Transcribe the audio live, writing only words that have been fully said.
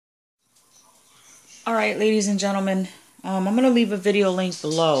All right, ladies and gentlemen, I'm going to leave a video link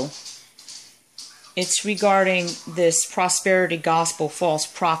below. It's regarding this prosperity gospel false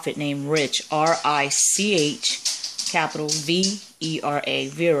prophet named Rich, R-I-C-H, capital V-E-R-A,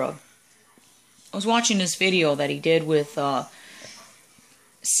 Vera. I was watching this video that he did with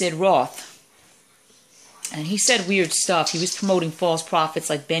Sid Roth, and he said weird stuff. He was promoting false prophets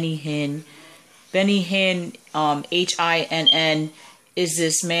like Benny Hinn. Benny Hinn, H-I-N-N, is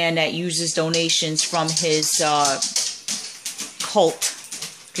this man that uses donations from his cult.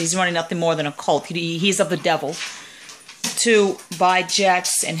 He's running nothing more than a cult. He's of the devil. To buy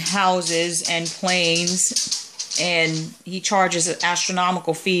jets and houses and planes. And he charges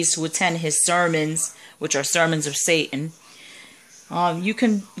astronomical fees to attend his sermons, which are sermons of Satan. You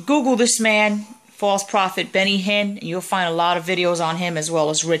can Google this man, false prophet Benny Hinn, and you'll find a lot of videos on him as well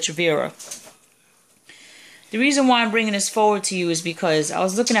as Rich Vera. The reason why I'm bringing this forward to you is because I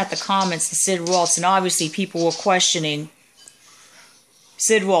was looking at the comments to Sid Roth's, and obviously people were questioning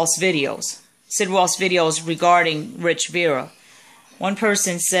Sid Roth's videos. Sid Roth's videos regarding Rich Vera. One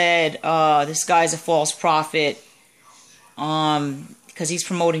person said, this guy's a false prophet because he's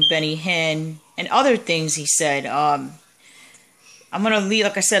promoting Benny Hinn and other things he said. I'm going to leave,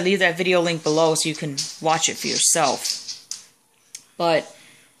 like I said, leave that video link below so you can watch it for yourself. But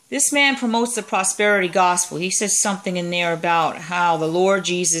this man promotes the prosperity gospel. He says something in there about how the Lord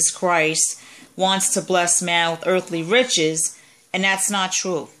Jesus Christ wants to bless man with earthly riches, and that's not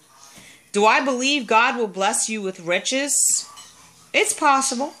true. Do I believe God will bless you with riches? It's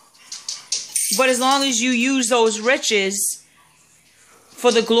possible. But as long as you use those riches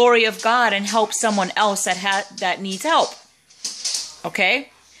for the glory of God and help someone else that needs help.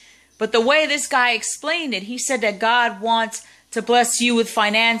 Okay? But the way this guy explained it, he said that God wants to bless you with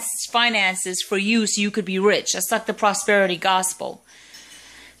finances for you so you could be rich. That's like the prosperity gospel.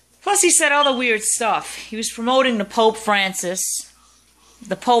 Plus he said other weird stuff. He was promoting the Pope Francis.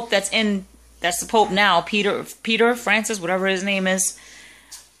 The Pope that's the Pope now, Peter Francis, whatever his name is.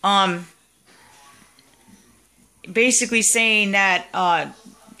 Basically saying that,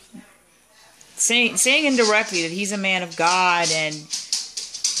 saying indirectly that he's a man of God, and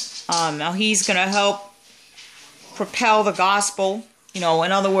now he's going to help propel the gospel, in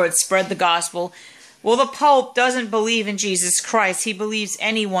other words, spread the gospel. Well, the Pope doesn't believe in Jesus Christ. He believes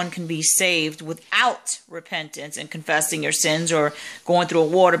anyone can be saved without repentance and confessing your sins or going through a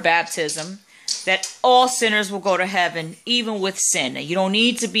water baptism, that all sinners will go to heaven, even with sin. You don't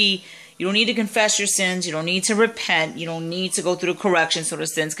need to confess your sins. You don't need to repent. You don't need to go through the correction so the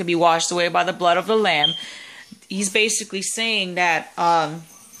sins can be washed away by the blood of the Lamb. He's basically saying that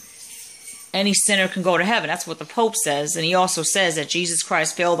any sinner can go to heaven. That's what the Pope says. And he also says that Jesus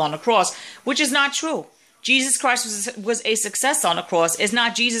Christ failed on the cross, which is not true. Jesus Christ was a success on the cross. It's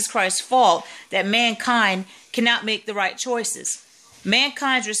not Jesus Christ's fault that mankind cannot make the right choices.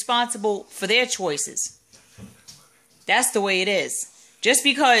 Mankind's responsible for their choices. That's the way it is. Just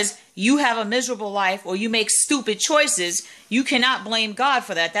because you have a miserable life or you make stupid choices, you cannot blame God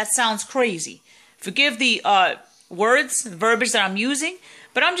for that. That sounds crazy. Forgive the verbiage that I'm using,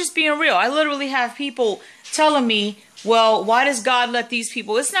 but I'm just being real. I literally have people telling me, well, why does God let these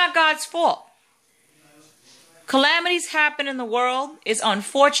people? It's not God's fault. Calamities happen in the world. It's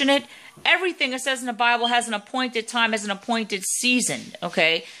unfortunate. Everything it says in the Bible has an appointed time, has an appointed season,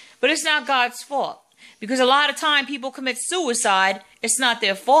 okay? But it's not God's fault. Because a lot of time people commit suicide. It's not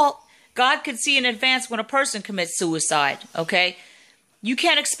their fault. God can see in advance when a person commits suicide, okay? You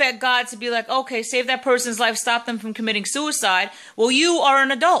can't expect God to be like, okay, save that person's life, stop them from committing suicide. Well, you are an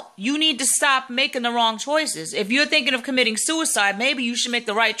adult. You need to stop making the wrong choices. If you're thinking of committing suicide, maybe you should make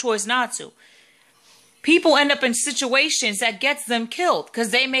the right choice not to. People end up in situations that gets them killed because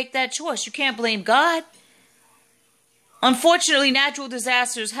they make that choice. You can't blame God. Unfortunately, natural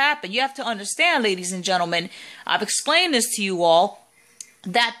disasters happen. You have to understand, ladies and gentlemen, I've explained this to you all,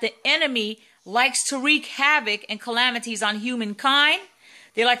 that the enemy likes to wreak havoc and calamities on humankind.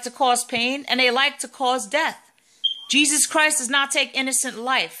 They like to cause pain, and they like to cause death. Jesus Christ does not take innocent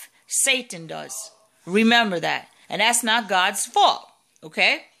life. Satan does. Remember that. And that's not God's fault.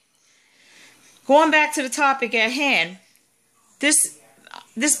 Okay? Going back to the topic at hand, this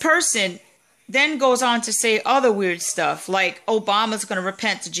person then goes on to say other weird stuff, like Obama's going to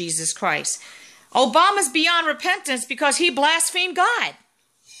repent to Jesus Christ. Obama's beyond repentance because he blasphemed God.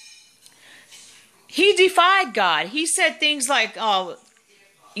 He defied God. He said things like,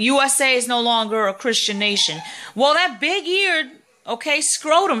 USA is no longer a Christian nation. Well, that big-eared,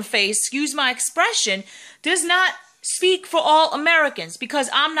 scrotum face, excuse my expression, does not speak for all Americans because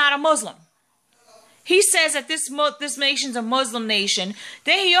I'm not a Muslim. He says that this nation's a Muslim nation.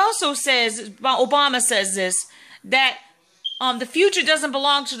 Then he also says, Obama says this, that the future doesn't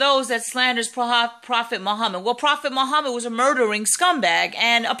belong to those that slanders Prophet Muhammad. Well, Prophet Muhammad was a murdering scumbag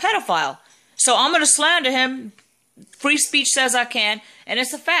and a pedophile. So I'm going to slander him. Free speech says I can, and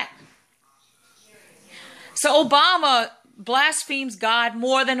it's a fact. So Obama blasphemes God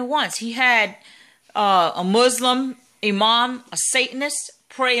more than once. He had a Muslim imam, a Satanist,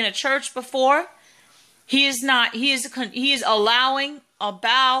 pray in a church before. He is allowing a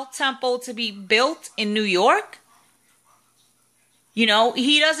Baal temple to be built in New York. You know,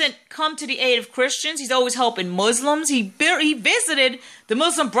 he doesn't come to the aid of Christians. He's always helping Muslims. He visited the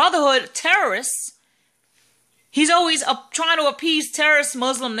Muslim Brotherhood terrorists. He's always trying to appease terrorist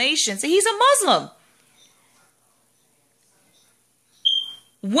Muslim nations. He's a Muslim.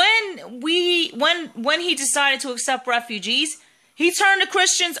 When he decided to accept refugees, he turned the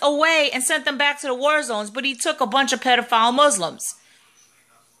Christians away and sent them back to the war zones, but he took a bunch of pedophile Muslims.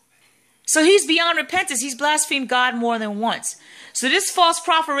 So he's beyond repentance. He's blasphemed God more than once. So this false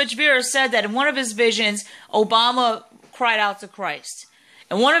prophet Rich Vera said that in one of his visions, Obama cried out to Christ.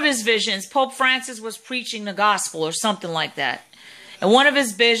 In one of his visions, Pope Francis was preaching the gospel or something like that. In one of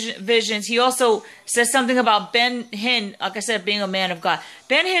his visions, he also says something about Ben Hinn, like I said, being a man of God.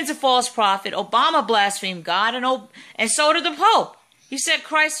 Ben Hinn's a false prophet. Obama blasphemed God, and so did the Pope. He said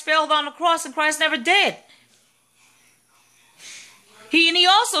Christ failed on the cross, and Christ never did. He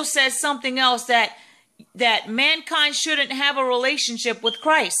also says something else, that mankind shouldn't have a relationship with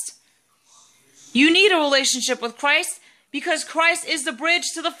Christ. You need a relationship with Christ because Christ is the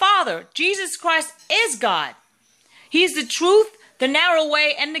bridge to the Father. Jesus Christ is God. He's the truth, the narrow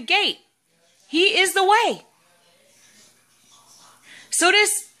way, and the gate. He is the way. So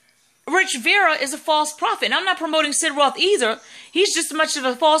this Rich Vera is a false prophet. And I'm not promoting Sid Roth either. He's just as much of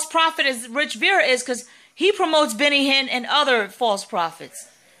a false prophet as Rich Vera is, because he promotes Benny Hinn and other false prophets.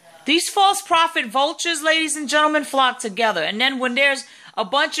 These false prophet vultures, ladies and gentlemen, flock together. And then when there's a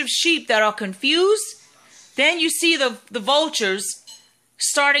bunch of sheep that are confused, then you see the vultures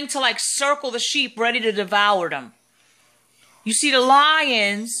starting to like circle the sheep, ready to devour them. You see the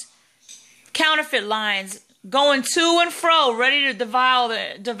lions, counterfeit lions, going to and fro, ready to devour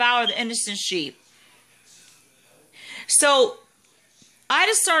the innocent sheep. So I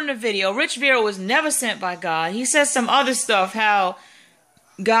discerned the video. Rich Vera was never sent by God. He says some other stuff, how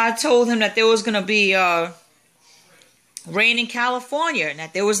God told him that there was going to be rain in California and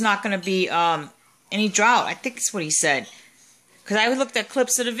that there was not going to be any drought. I think that's what he said. Because I looked at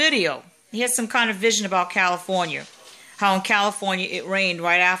clips of the video. He had some kind of vision about California. How in California it rained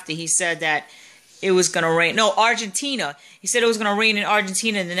right after he said that it was going to rain. No, Argentina. He said it was going to rain in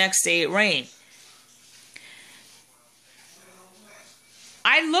Argentina, and the next day it rained.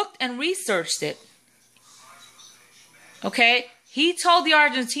 I looked and researched it. Okay? He told the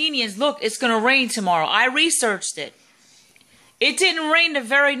Argentinians, look, it's going to rain tomorrow. I researched it. It didn't rain the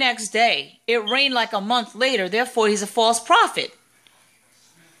very next day. It rained like a month later. Therefore, he's a false prophet.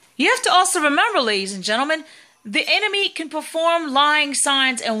 You have to also remember, ladies and gentlemen, the enemy can perform lying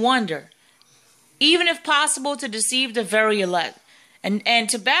signs and wonder, even if possible, to deceive the very elect. And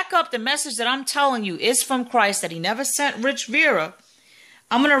to back up the message that I'm telling you is from Christ, that he never sent Rich Vera,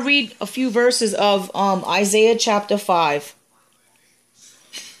 I'm going to read a few verses of Isaiah chapter 5.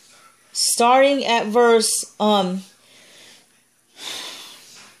 Starting at verse...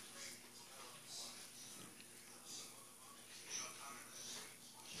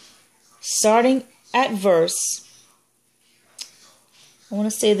 starting at verse... I want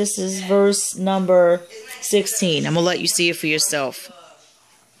to say this is verse number 16. I'm going to let you see it for yourself.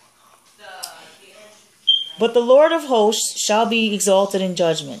 But the Lord of hosts shall be exalted in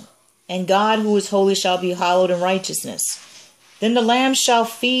judgment, and God who is holy shall be hallowed in righteousness. Then the lambs shall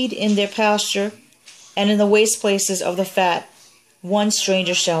feed in their pasture, and in the waste places of the fat one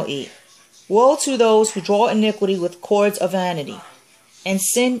stranger shall eat. Woe to those who draw iniquity with cords of vanity, and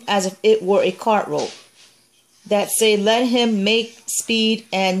sin as if it were a cart rope, that say, let him make speed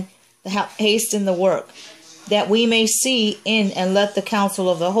and hasten the work, that we may see in, and let the counsel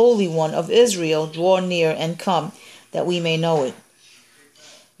of the Holy One of Israel draw near and come, that we may know it.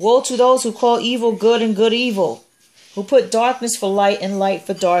 Woe to those who call evil good and good evil, who put darkness for light and light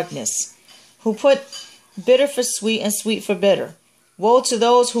for darkness, who put bitter for sweet and sweet for bitter. Woe to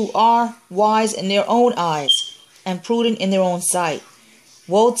those who are wise in their own eyes and prudent in their own sight.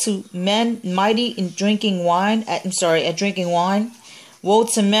 Woe to men mighty in drinking wine, at drinking wine. Woe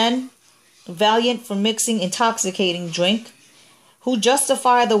to men valiant for mixing intoxicating drink, who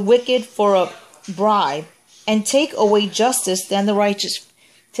justify the wicked for a bribe, and take away justice than the righteous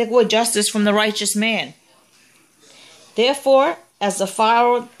Take away justice from the righteous man. Therefore, as the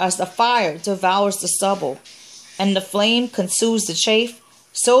fire devours the stubble, and the flame consumes the chaff,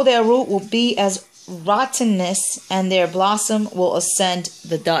 so their root will be as rottenness, and their blossom will descend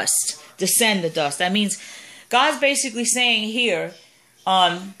the dust. That means God's basically saying here,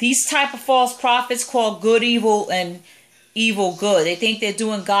 these type of false prophets call good evil and evil good. They think they're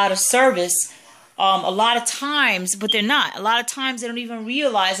doing God a service a lot of times, but they're not. A lot of times they don't even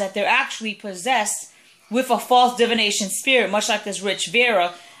realize that they're actually possessed with a false divination spirit, much like this rich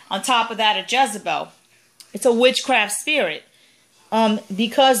Vera on top of that of Jezebel. It's a witchcraft spirit.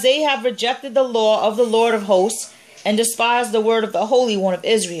 Because they have rejected the law of the Lord of hosts and despised the word of the Holy One of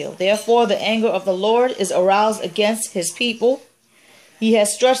Israel. Therefore the anger of the Lord is aroused against his people. He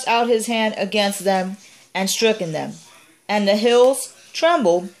has stretched out his hand against them and stricken them. And the hills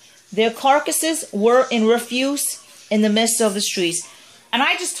trembled. Their carcasses were in refuse in the midst of the streets. And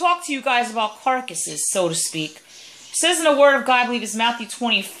I just talked to you guys about carcasses, so to speak. It says in the Word of God, I believe it's Matthew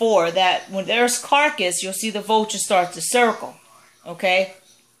 24, that when there's carcass, you'll see the vultures start to circle. Okay?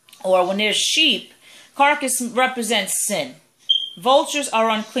 Or when there's sheep, carcass represents sin. Vultures are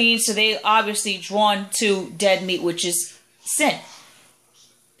unclean, so they obviously drawn to dead meat, which is sin.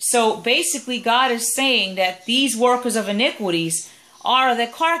 So basically, God is saying that these workers of iniquities are the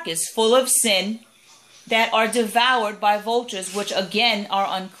carcass full of sin that are devoured by vultures, which again are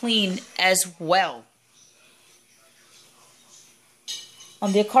unclean as well.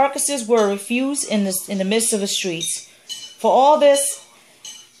 Their carcasses were refused in the midst of the streets. For all this,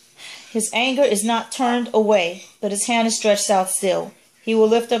 his anger is not turned away, but his hand is stretched out still. He will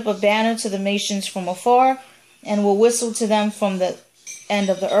lift up a banner to the nations from afar, and will whistle to them from the end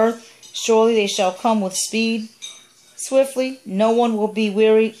of the earth. Surely they shall come with speed, swiftly. No one will be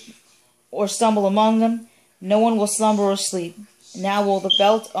weary or stumble among them. No one will slumber or sleep. Now will the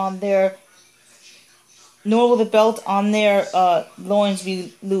belt on their loins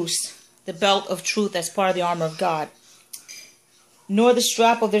be loosed. The belt of truth, that's part of the armor of God. Nor the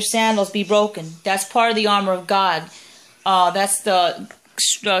strap of their sandals be broken. That's part of the armor of God. That's the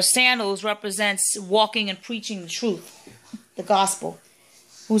sandals represents walking and preaching the truth, the gospel.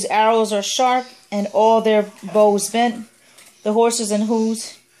 Whose arrows are sharp and all their bows bent. The horses and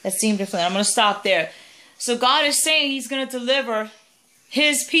hooves that seem to flint. I'm going to stop there. So God is saying he's going to deliver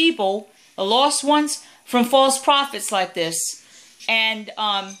his people, the lost ones, from false prophets like this. And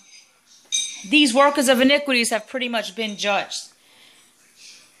these workers of iniquities have pretty much been judged.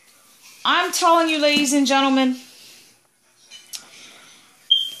 I'm telling you, ladies and gentlemen,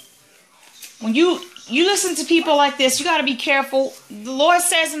 when you listen to people like this, you got to be careful. The Lord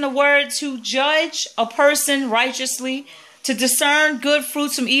says in the word to judge a person righteously, to discern good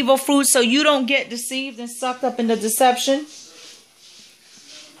fruits from evil fruits, so you don't get deceived and sucked up into deception.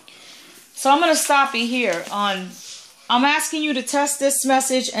 So I'm going to stop you here. I'm asking you to test this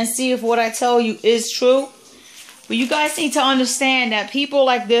message and see if what I tell you is true. But you guys need to understand that people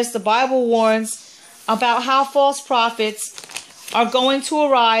like this, the Bible warns about how false prophets are going to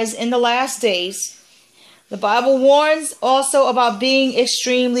arise in the last days. The Bible warns also about being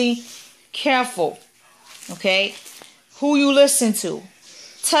extremely careful. Okay? Who you listen to.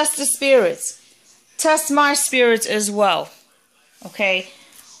 Test the spirits. Test my spirits as well. Okay?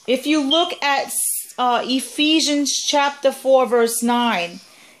 If you look at Ephesians chapter 4 verse 9,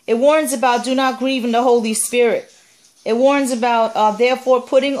 it warns about do not grieve in the Holy Spirit. It warns about therefore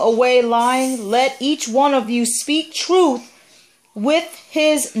putting away lying. Let each one of you speak truth with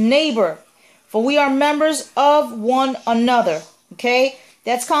his neighbor, for we are members of one another. Okay?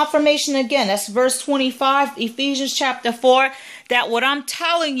 That's confirmation again. That's verse 25, Ephesians chapter 4, that what I'm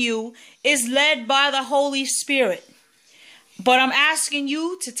telling you is led by the Holy Spirit. But I'm asking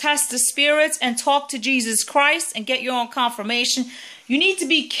you to test the spirits and talk to Jesus Christ and get your own confirmation. You need to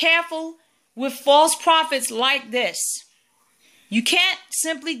be careful with false prophets like this. You can't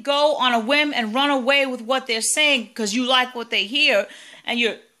simply go on a whim and run away with what they're saying because you like what they hear and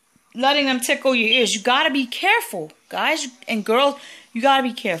you're letting them tickle your ears. You got to be careful, guys and girls. You got to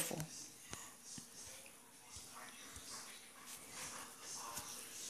be careful.